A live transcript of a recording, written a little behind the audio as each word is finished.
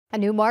A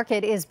new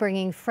market is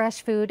bringing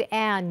fresh food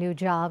and new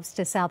jobs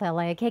to South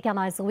LA.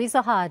 KCAL9's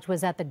Louisa Hodge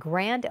was at the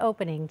grand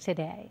opening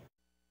today.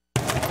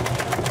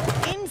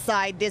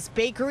 Inside this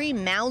bakery,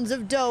 mounds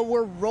of dough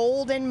were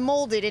rolled and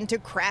molded into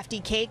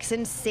crafty cakes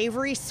and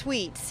savory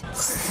sweets.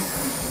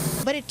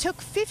 But it took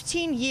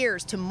 15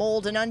 years to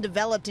mold an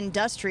undeveloped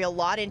industrial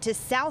lot into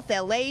South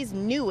LA's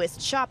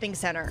newest shopping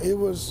center. It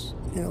was,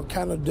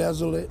 kind of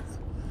desolate,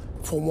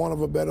 for want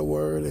of a better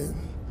word, and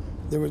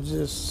there were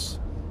just,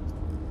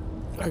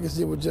 I guess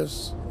it was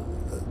just,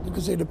 you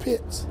could say, the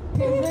pits.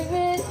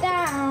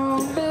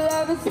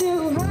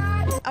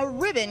 A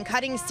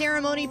ribbon-cutting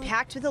ceremony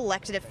packed with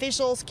elected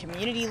officials,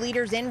 community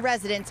leaders, and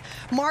residents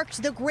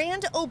marked the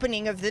grand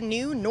opening of the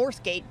new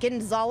Northgate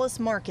Gonzales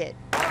Market.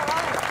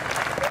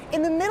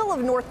 In the middle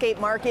of Northgate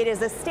Market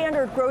is a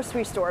standard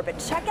grocery store, but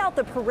check out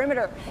the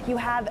perimeter. You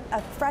have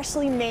a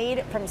freshly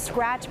made from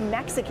scratch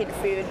Mexican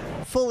food.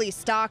 Fully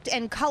stocked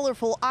and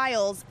colorful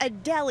aisles, a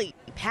deli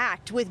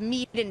packed with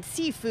meat and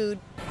seafood,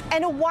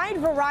 and a wide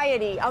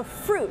variety of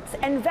fruits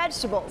and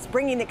vegetables,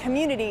 bringing the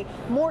community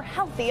more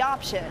healthy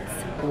options.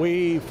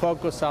 We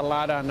focus a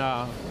lot on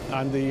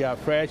the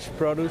fresh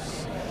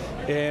produce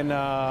and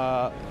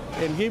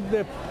give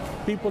the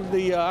people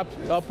the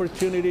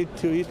opportunity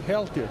to eat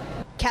healthier.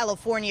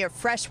 California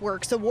Fresh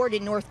Works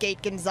awarded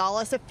Northgate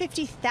Gonzales a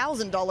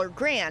 $50,000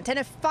 grant and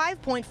a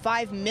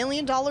 $5.5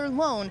 million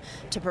loan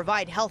to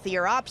provide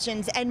healthier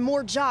options and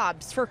more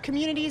jobs for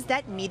communities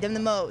that need them the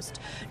most.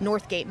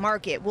 Northgate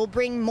Market will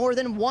bring more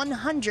than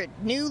 100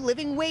 new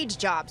living wage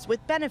jobs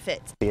with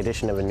benefits. The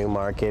addition of a new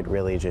market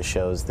really just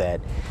shows that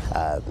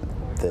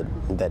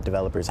that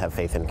developers have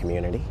faith in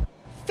community.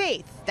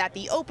 Faith that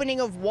the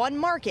opening of one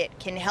market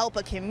can help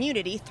a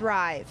community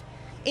thrive.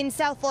 In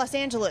South Los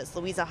Angeles,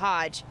 Louisa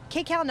Hodge,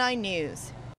 KCAL9 News.